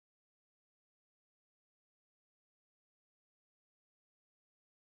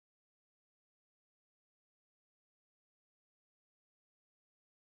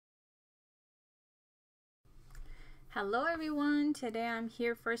Hello everyone, today I'm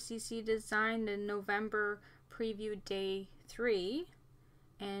here for CC Design, the November preview day 3,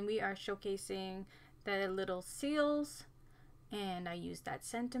 and we are showcasing the little seals, and I used that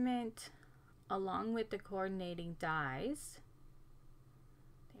sentiment along with the coordinating dies.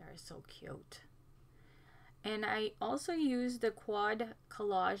 They are so cute. And I also used the quad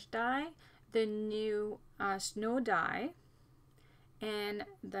collage die, the new snow die, and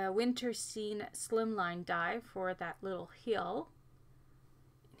the winter scene slimline die for that little hill.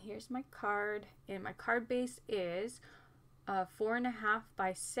 And here's my card, and my card base is 4.5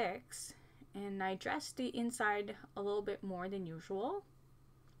 by 6, and I dressed the inside a little bit more than usual.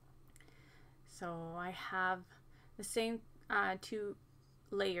 So I have the same two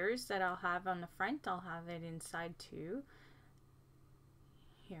layers that I'll have on the front. I'll have it inside too.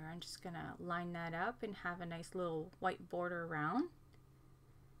 Here I'm just gonna line that up and have a nice little white border around.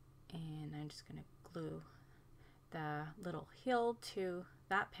 And I'm just going to glue the little hill to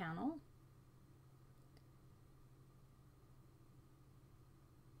that panel.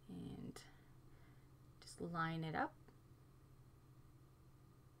 And just line it up.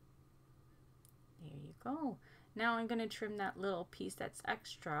 There you go. Now I'm going to trim that little piece that's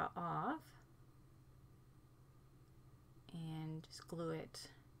extra off and just glue it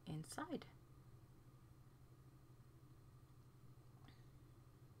inside.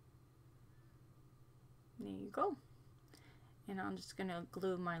 There you go. And I'm just going to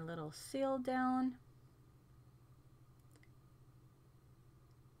glue my little seal down.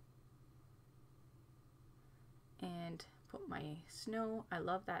 And put my snow. I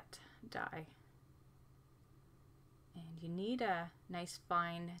love that die. And you need a nice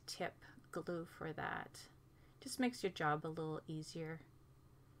fine tip glue for that. Just makes your job a little easier.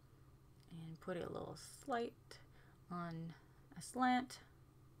 And put it a little slight on a slant.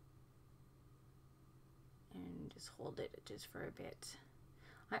 And just hold it just for a bit.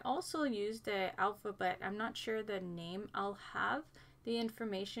 I also used the alphabet. I'm not sure the name. I'll have the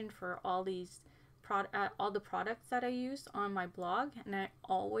information for all these all the products that I use on my blog, and I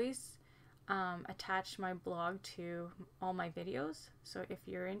always attach my blog to all my videos. So if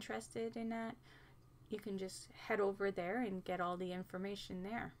you're interested in that, you can just head over there and get all the information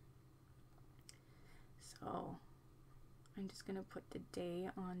there. So I'm just gonna put the day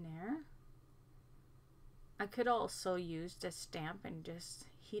on there. I could also use the stamp and just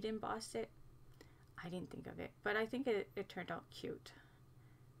heat emboss it. I didn't think of it, but I think it turned out cute.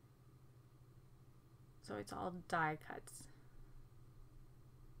 So it's all die cuts.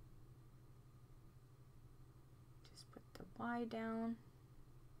 Just put the Y down.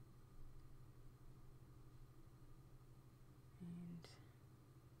 And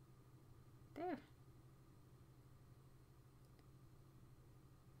there.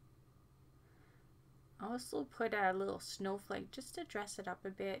 I also put a little snowflake just to dress it up a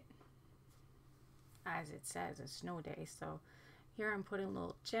bit, as it says, a snow day. So here I'm putting a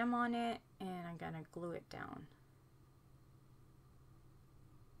little gem on it, and I'm gonna glue it down.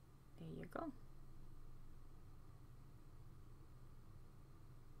 There you go.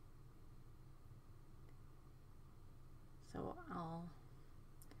 So I'll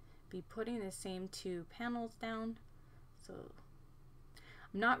be putting the same two panels down. So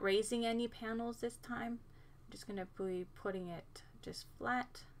I'm not raising any panels this time. I'm just going to be putting it just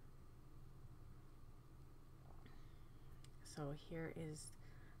flat. So here is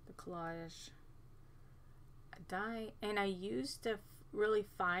the collage die, and I used a really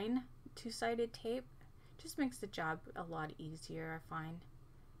fine two-sided tape. Just makes the job a lot easier, I find.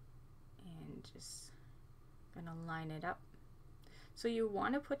 And just gonna line it up. So you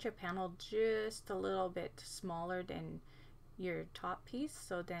want to put your panel just a little bit smaller than your top piece,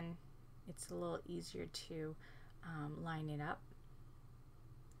 so then it's a little easier to line it up.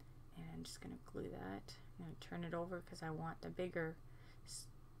 And I'm just going to glue that. I'm going to turn it over because I want the bigger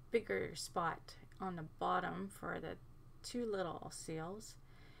spot on the bottom for the two little seals.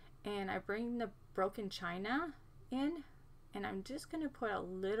 And I bring the broken china in, and I'm just going to put a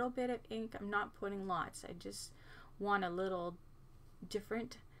little bit of ink. I'm not putting lots. I just want a little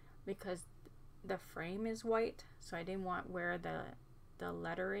different because the frame is white, so I didn't want where the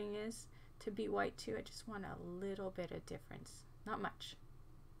lettering is to be white too. I just want a little bit of difference, not much.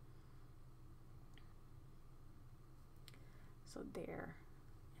 So there,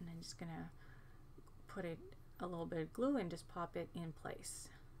 and I'm just gonna put it a little bit of glue and just pop it in place.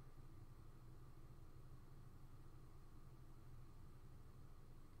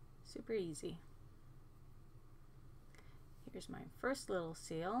 Super easy. Here's my first little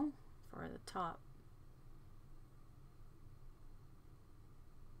seal for the top.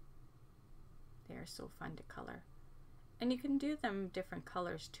 They are so fun to color. And you can do them different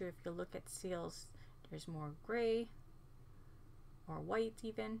colors too. If you look at seals, there's more gray or white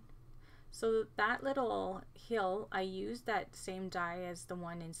even. So that little heel, I used that same die as the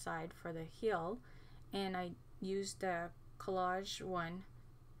one inside for the heel, and I used the collage one,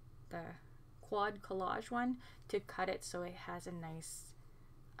 the quad collage one, to cut it so it has a nice,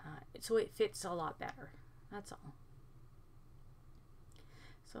 so it fits a lot better. That's all.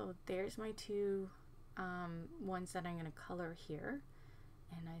 So there's my two ones that I'm going to color here,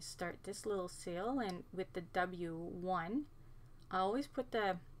 and I start this little seal, and with the W1 I always put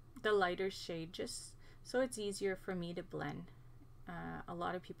the lighter shade just so it's easier for me to blend. A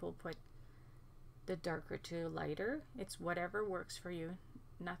lot of people put the darker to lighter. It's whatever works for you.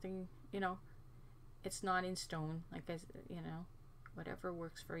 Nothing, you know, it's not in stone, like you know, whatever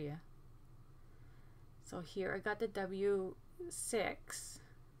works for you. So here I got the W6,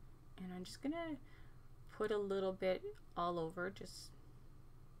 and I'm just gonna put a little bit all over, just,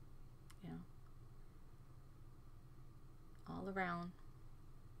 you know, all around.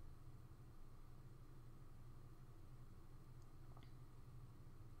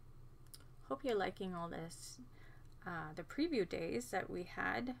 Hope you're liking all this. The preview days that we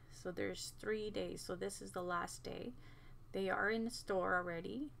had, so there's 3 days, so this is the last day. They are in the store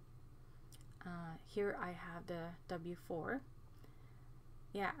already. Here I have the W4.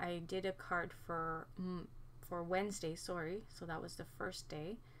 Yeah, I did a card for Wednesday, sorry, so that was the first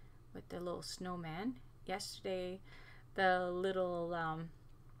day with the little snowman. Yesterday, the little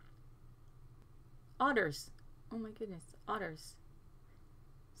otters. Oh my goodness, otters.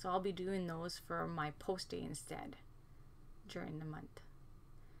 So I'll be doing those for my post day instead during the month.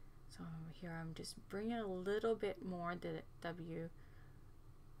 So here I'm just bringing a little bit more the W4,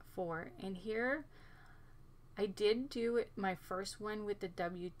 and here I did do it, my first one with the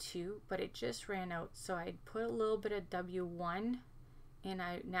W2, but it just ran out, so I put a little bit of W1, and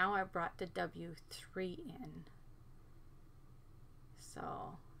now I brought the W3 in.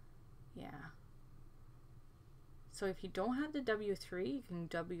 So yeah. So if you don't have the W3, you can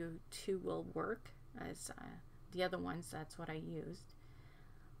W2 will work as the other ones. That's what I used.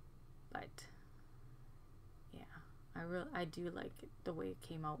 But yeah, I do like the way it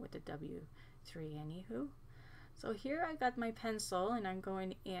came out with the W3 anywho. So here I got my pencil, and I'm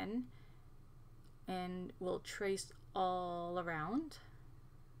going in, and we'll trace all around.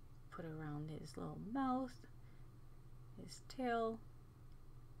 Put around his little mouth, his tail,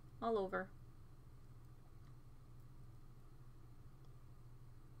 all over.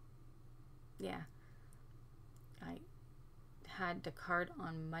 Yeah, I had the card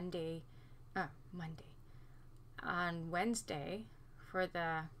on on Wednesday for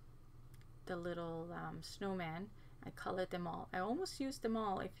the little snowman. I colored them all. I almost used them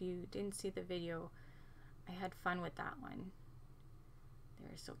all. If you didn't see the video, I had fun with that one.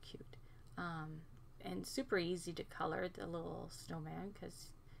 They're so cute, and super easy to color the little snowman, because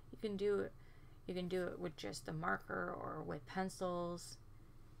you can do it with just a marker or with pencils.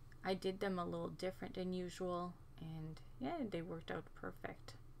 I did them a little different than usual, and yeah, they worked out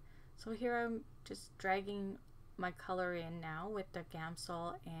perfect. So here I'm just dragging my color in now with the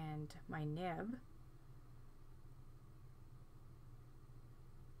Gamsol and my nib.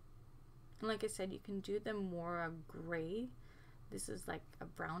 And like I said, you can do them more gray. This is like a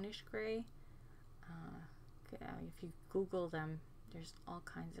brownish gray. If you Google them, there's all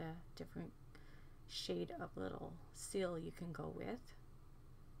kinds of different shade of little seal you can go with.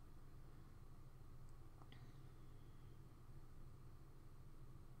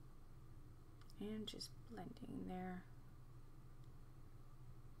 And just blending there.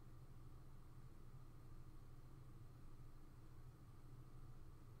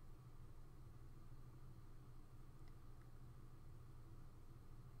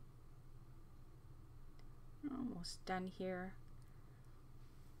 Almost done here.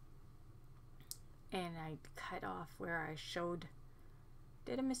 And I cut off where I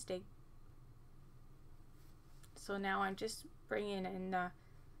did a mistake. So now I'm just bringing in the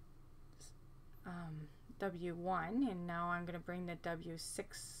W1, and now I'm going to bring the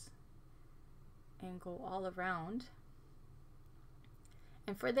W6 and go all around.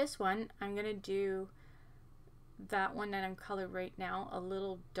 And for this one, I'm going to do that one that I'm colored right now a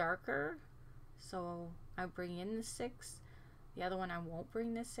little darker. So I bring in the 6. The other one I won't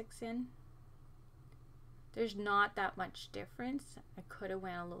bring the 6 in. There's not that much difference. I could have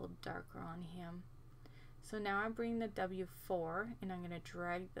went a little darker on him. So now I bring the W4, and I'm going to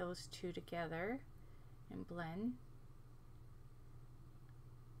drag those two together and blend.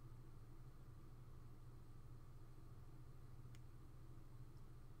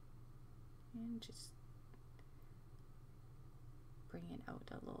 And just bring it out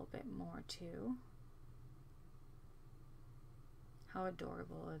a little bit more too. How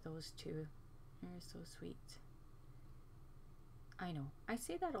adorable are those two? They're so sweet. I know, I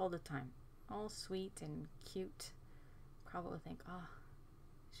say that all the time. All sweet and cute. Probably think, oh,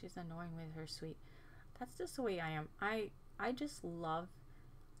 she's annoying with her sweet. That's just the way I am. I just love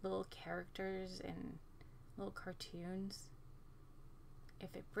little characters and little cartoons.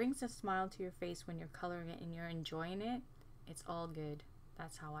 If it brings a smile to your face when you're coloring it and you're enjoying it, it's all good.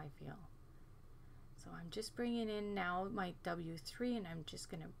 That's how I feel. So I'm just bringing in now my W3, and I'm just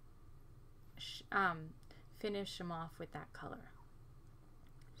gonna finish them off with that color.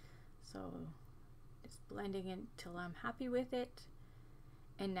 So just blending it till I'm happy with it.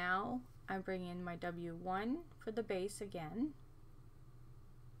 And now I'm bringing in my W1 for the base again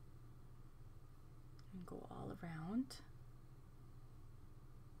and go all around.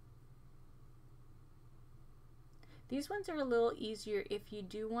 These ones are a little easier if you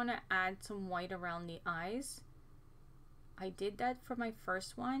do want to add some white around the eyes. I did that for my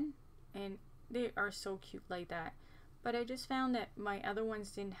first one and they are so cute like that. But I just found that my other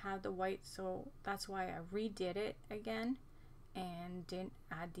ones didn't have the white, so that's why I redid it again and didn't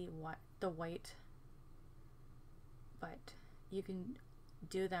add the white. But you can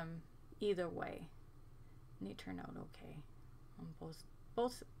do them either way and they turn out okay on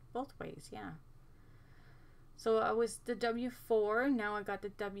both ways, yeah. So I was the W4, now I got the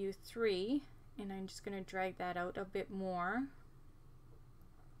W3, and I'm just going to drag that out a bit more.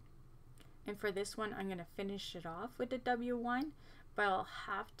 And for this one, I'm going to finish it off with the W1, but I'll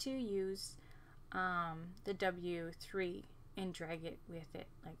have to use the W3 and drag it with it,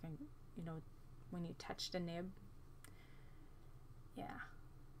 like, you know, when you touch the nib. Yeah.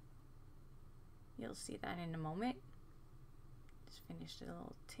 You'll see that in a moment. Just finished the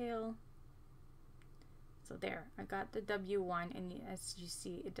little tail. So there, I got the W1, and as you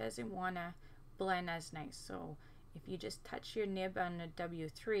see, it doesn't want to blend as nice. So if you just touch your nib on the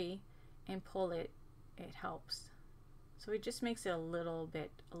W3 and pull it, it helps. So it just makes it a little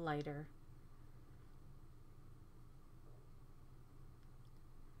bit lighter.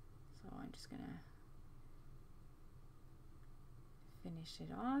 So I'm just gonna finish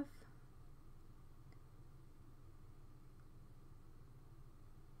it off.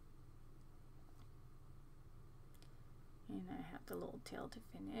 And I have the little tail to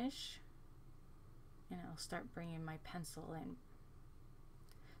finish. And I'll start bringing my pencil in.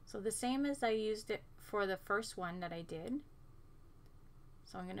 So the same as I used it for the first one that I did.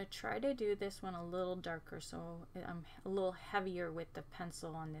 So I'm going to try to do this one a little darker, so I'm a little heavier with the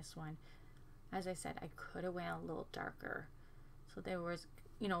pencil on this one. As I said, I could have went a little darker, so there was,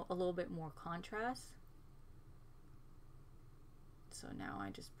 you know, a little bit more contrast. So now I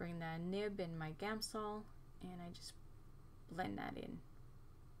just bring the nib in my Gamsol and I just blend that in.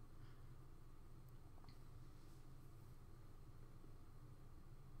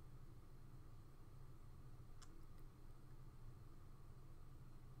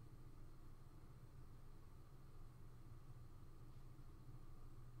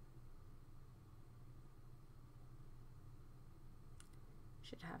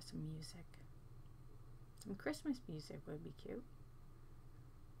 Should have some music. Some Christmas music would be cute.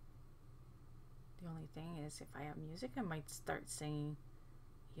 The only thing is, if I have music, I might start singing.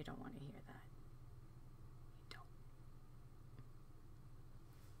 You don't want to hear that. You don't.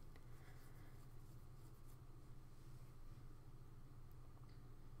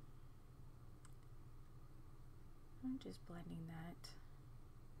 I'm just blending that.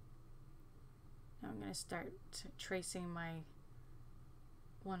 Now I'm going to start tracing my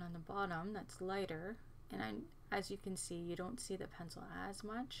one on the bottom that's lighter, and as you can see, you don't see the pencil as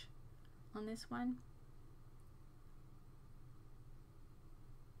much on this one.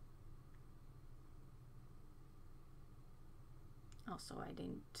 Also, I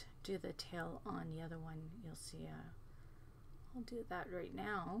didn't do the tail on the other one. You'll see, I'll do that right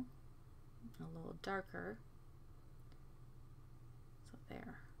now, a little darker. So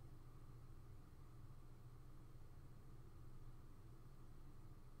there.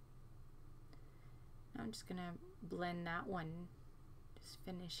 Now I'm just gonna blend that one, just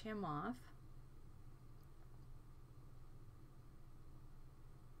finish him off.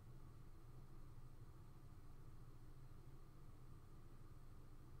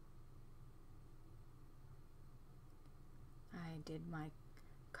 I did my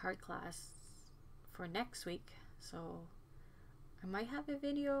card class for next week, so I might have a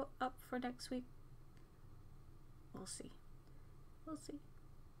video up for next week. We'll see. We'll see.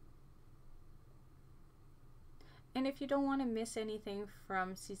 And if you don't want to miss anything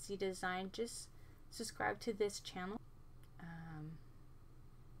from CC Design, just subscribe to this channel.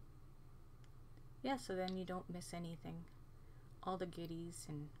 yeah, so then you don't miss anything, all the goodies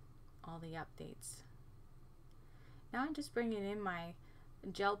and all the updates. Now I'm just bringing in my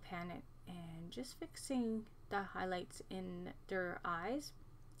gel pen and just fixing the highlights in their eyes,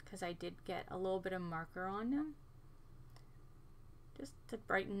 because I did get a little bit of marker on them just to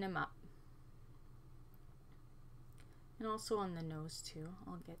brighten them up. And also on the nose too.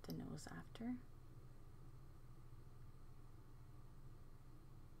 I'll get the nose after.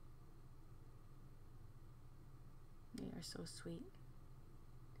 They are so sweet.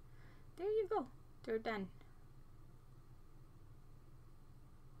 There you go. They're done.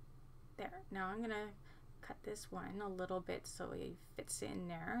 There. Now I'm gonna cut this one a little bit so he fits in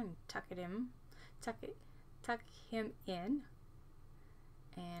there and tuck him in.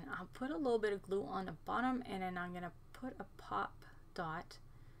 And I'll put a little bit of glue on the bottom, and then I'm gonna put a pop dot,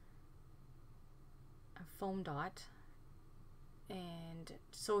 a foam dot, and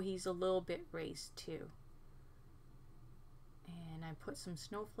so he's a little bit raised too. And I put some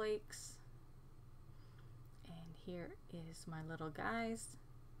snowflakes, and here is my little guys.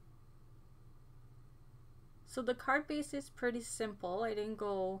 So the card base is pretty simple. I didn't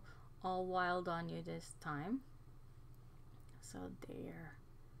go all wild on you this time. So there.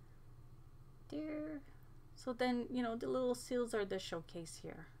 So then, you know, the little seals are the showcase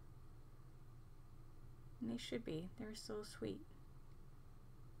here. And they should be. They're so sweet.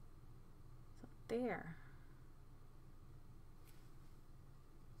 So there.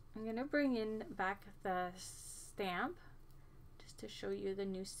 I'm going to bring in back the stamp just to show you the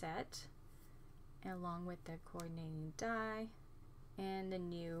new set, along with the coordinating die and the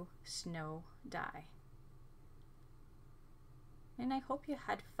new snow die. And I hope you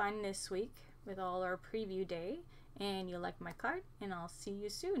had fun this week with all our preview day, and you like my card, and I'll see you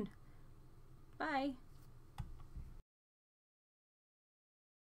soon. Bye.